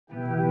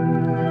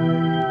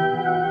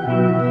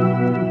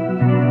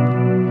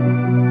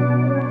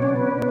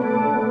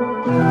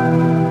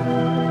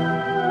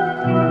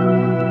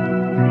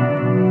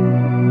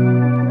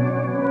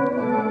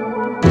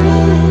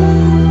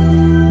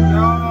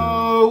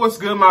what's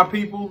good, my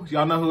people?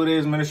 Y'all know who it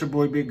is, man. It's your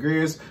boy Big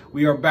Grizz.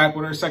 We are back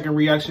with our second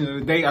reaction of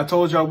the day. I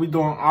told y'all we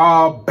doing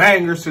all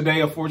bangers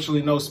today.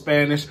 Unfortunately, no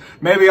Spanish.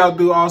 Maybe I'll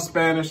do all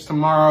Spanish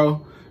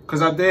tomorrow,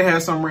 because I did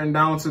have some written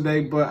down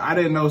today, but I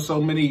didn't know so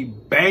many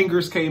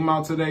bangers came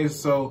out today,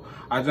 so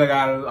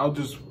I'll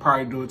just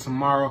probably do it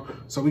tomorrow.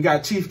 So we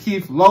got Chief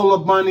Keef, Lola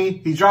Bunny.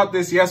 He dropped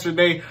this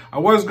yesterday. I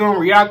was going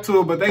to react to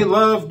it, but they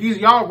love,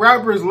 y'all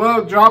rappers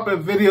love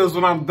dropping videos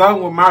when I'm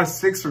done with my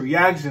 6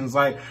 reactions.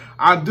 Like,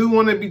 I do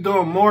want to be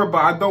doing more, but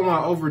I don't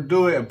want to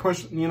overdo it and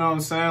push, you know what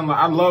I'm saying? Like,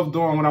 I love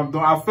doing what I'm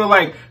doing. I feel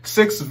like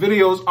 6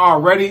 videos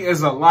already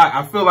is a lot.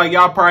 I feel like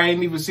y'all probably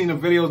ain't even seen the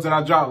videos that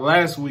I dropped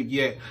last week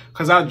yet,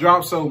 because I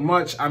dropped so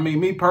much. I mean,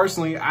 me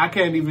personally, I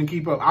can't even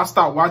keep up. I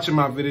stopped watching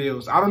my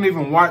videos. I don't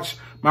even watch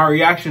my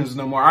reactions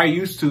no more. I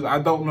used to. I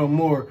don't know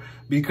more,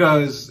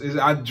 because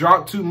I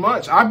dropped too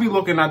much. I be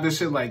looking at this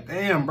shit like,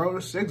 damn, bro, the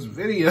 6th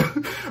video.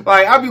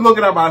 Like, I be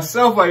looking at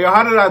myself like, yo,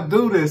 how did I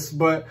do this?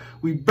 But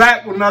we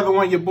back with another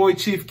one. Your boy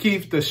Chief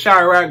Keef, the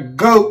Chirac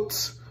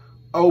GOAT.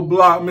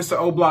 O-Block, Mr.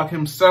 O-Block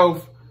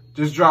himself,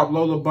 just dropped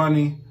Lola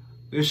Bunny.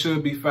 This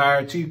should be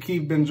fire. Chief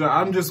Keef been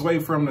dropping. I'm just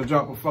waiting for him to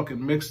drop a fucking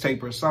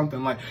mixtape or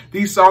something. Like,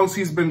 these songs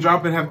he's been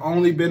dropping have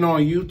only been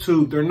on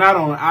YouTube. They're not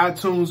on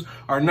iTunes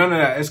or none of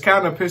that. It's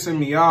kind of pissing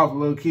me off,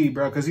 low key,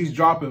 bro, because he's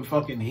dropping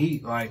fucking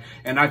heat. Like,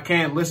 and I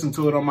can't listen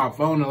to it on my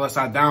phone unless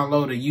I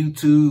download a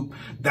YouTube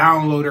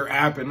downloader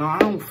app. And I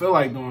don't feel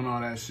like doing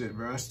all that shit,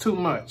 bro. It's too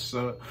much.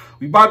 So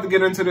we about to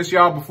get into this,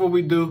 y'all. Before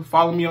we do,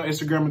 follow me on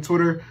Instagram and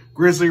Twitter.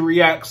 Grizzly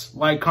Reacts.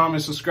 Like,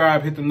 comment,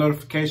 subscribe, hit the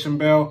notification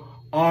bell.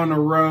 On the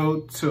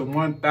road to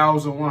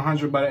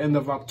 1,100 by the end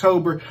of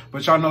October.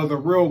 But y'all know the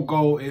real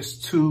goal is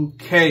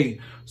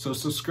 2K. So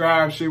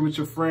subscribe, share with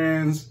your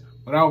friends.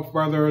 Without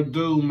further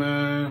ado,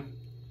 man,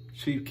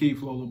 Chief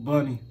Keef, Lola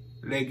Bunny,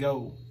 let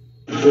go.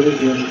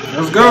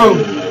 Let's go.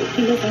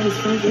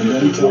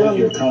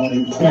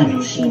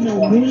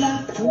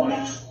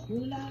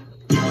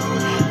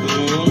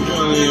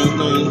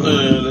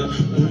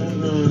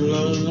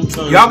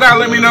 Y'all gotta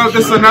let me know if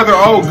this is another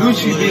old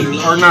Gucci beat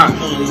or not.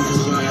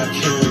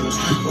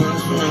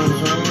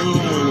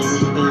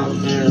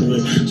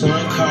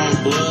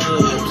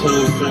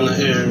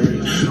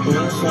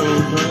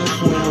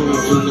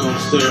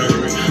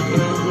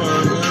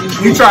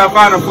 You try to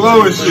find a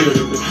flow and shit.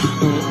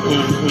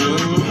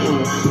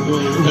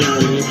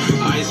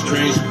 Ice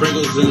cream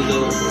sprinkles in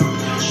the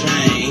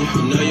chain.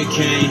 You know you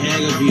can't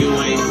hang if you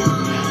ain't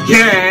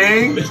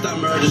gang. Bitch, that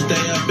murder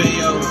stay up in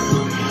your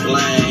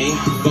lane.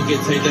 Fuck it,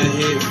 take that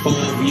hit for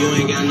if you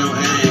ain't got no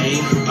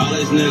aim. All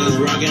these niggas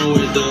rockin'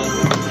 with the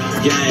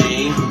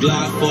gang.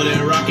 Glock for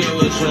that rocket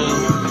with your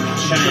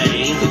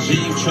chain. The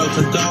Jeep truck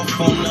took off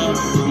on the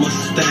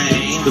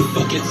Mustang. The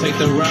fuck it take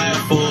the ride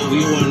for if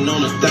you wasn't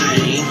on the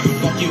thing.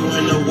 Fuck you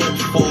in the whip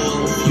for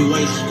if you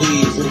ain't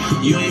squeezing.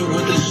 You ain't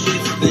with the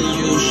shit, then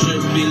you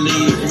should be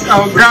leaving.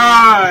 Oh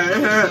God!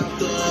 Out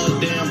the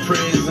damn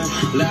prison.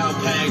 Loud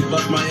pack,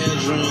 bust my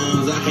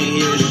eardrums. I can't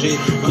hear shit.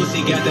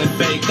 Pussy got that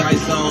fake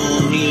ice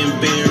on. He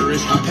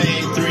embarrassed. I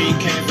paid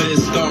 $3K for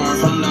this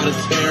scarf. I'm not a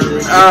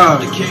terrorist.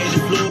 The cage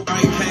flew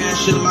right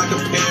past shit like a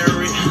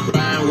parrot.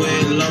 Riding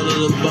with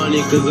Lola the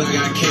Bunny, cause I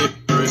got carrots.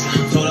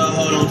 Told her,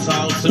 hold on,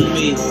 talk to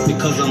me,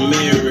 because I'm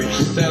married.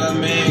 She said a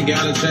man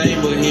got a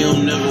chain, but he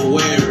don't never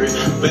wear it.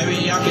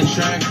 Baby, I can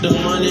track the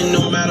money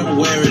no matter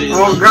where it is.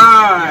 Oh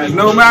God,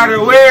 no matter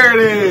where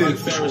it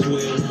is. Like Ferris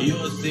wheel,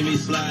 you'll see me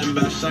sliding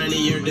by shiny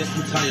year, this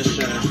entire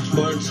shine.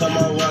 For a time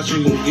I watch,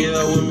 you can get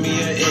up with me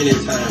at any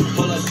time.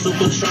 Pull up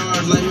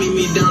supercharged, like meet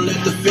me down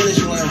at the finish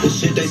line. The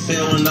shit they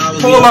said when I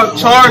was pull up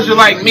charger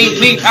like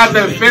meet at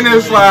the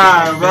finish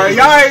line, bro.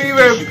 Y'all ain't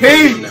even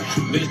peep.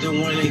 Bitch, the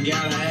one that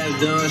got her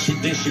ass done, she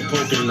thinks she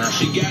poking now.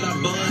 She got her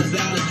buzz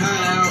out, it's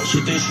hot out, she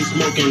thinks she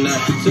smoking now.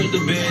 Took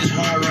the bitch,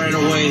 hard ran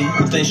away,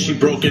 I think she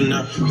broken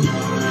now.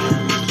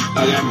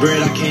 I got bread,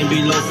 I can't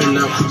be loafing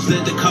now.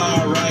 Slid the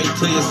car right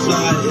till you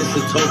slide, it's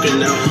a token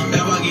now.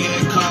 If I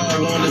get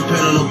called, won't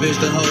depend on no bitch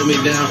to hold me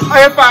down.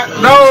 If I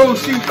no,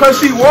 cause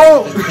she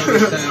won't.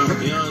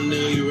 Young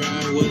nigga, you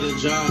ride with the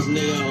jaws,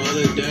 nigga, hold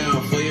it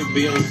down. Before you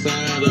be on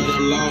side of the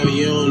law,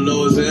 you don't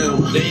know it's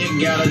him. Then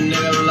you got a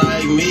nigga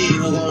like me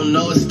who gon'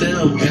 know it's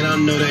them. And I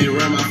know they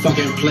run my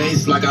fucking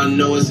place like I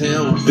know it's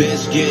him.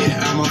 Bitch, get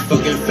out my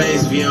fucking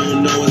face if you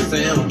don't know it's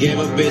him. Gave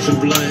a bitch a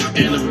blunt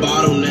and a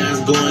bottle, now it's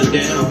going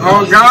down.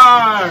 Oh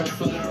God!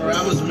 Fucking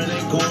rappers, man,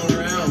 they going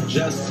around.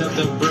 Just hit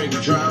the brick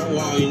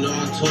drywall, you know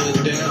I tore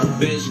it down.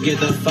 Bitch, get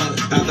the fuck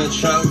out the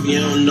truck, you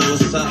don't know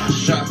what's up.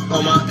 Shot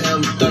on my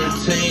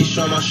M13,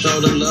 show my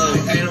shoulder love.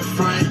 Ain't a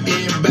front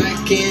end,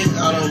 back end,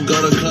 I don't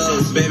go to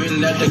clubs. Baby,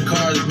 let the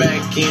cars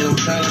back in, I'm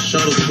trying to show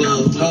the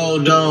club.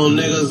 Hold on,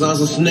 niggas on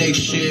some snake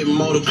shit,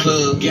 motor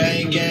club.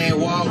 Gang,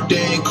 walked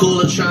in, cool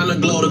and trying to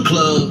glow the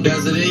club.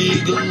 Desert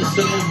Eagle,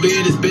 so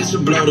big, this bitch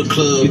will blow the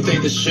club. You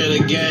think this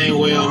shit a gang?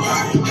 Well,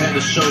 had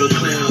to show the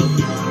club.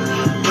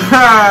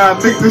 I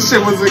think this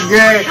shit was a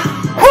gang.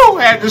 Who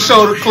had to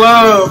show the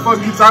club?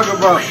 Fuck you talking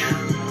about?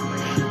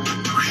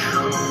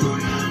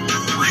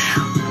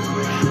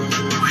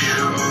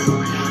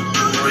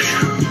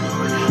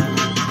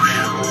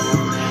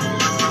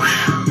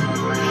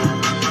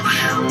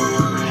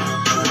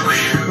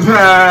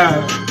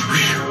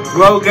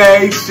 Glow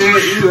gang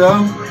shit, you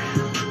know.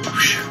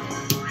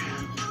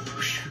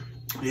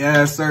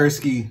 Yeah,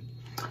 Sirski.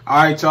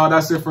 Alright, y'all,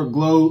 that's it for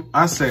Glow.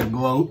 I said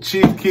Glow.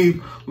 Chief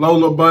Keef,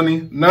 Lola Bunny.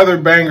 Another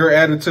banger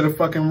added to the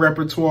fucking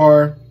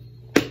repertoire.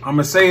 I'm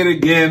gonna say it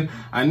again.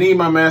 I need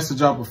my man to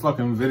drop a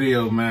fucking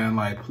video, man.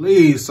 Like,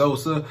 please,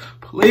 Sosa.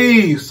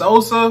 Please,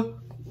 Sosa.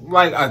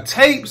 Like, a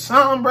tape,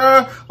 something,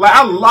 bro. Like,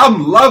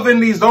 I'm loving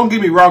these. Don't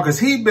get me wrong, because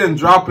he been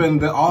dropping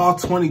the all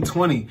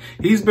 2020.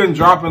 He's been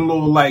dropping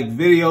little, like,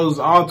 videos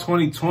all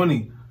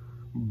 2020.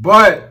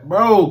 But,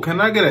 bro,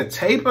 can I get a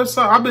tape or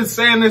something? I've been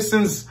saying this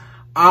since,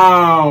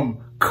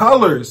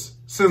 Colors.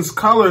 Since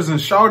Colors and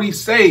Shawty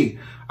Say.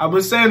 I've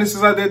been saying this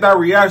since I did that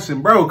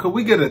reaction. Bro, could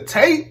we get a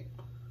tape?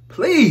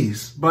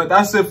 Please. But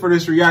that's it for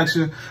this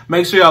reaction.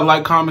 Make sure y'all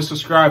like, comment,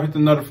 subscribe, hit the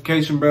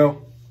notification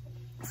bell.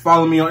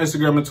 Follow me on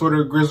Instagram and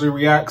Twitter, Grizzly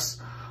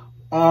Reacts.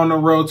 On the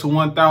road to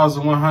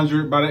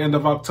 1,100 by the end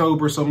of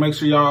October. So make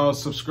sure y'all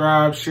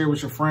subscribe, share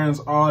with your friends,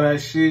 all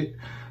that shit.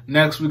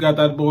 Next, we got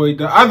that boy,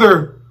 the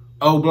other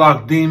O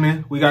Block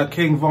Demon. We got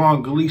King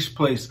Von, Galeesh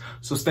Place.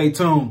 So stay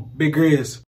tuned. Big Grizz.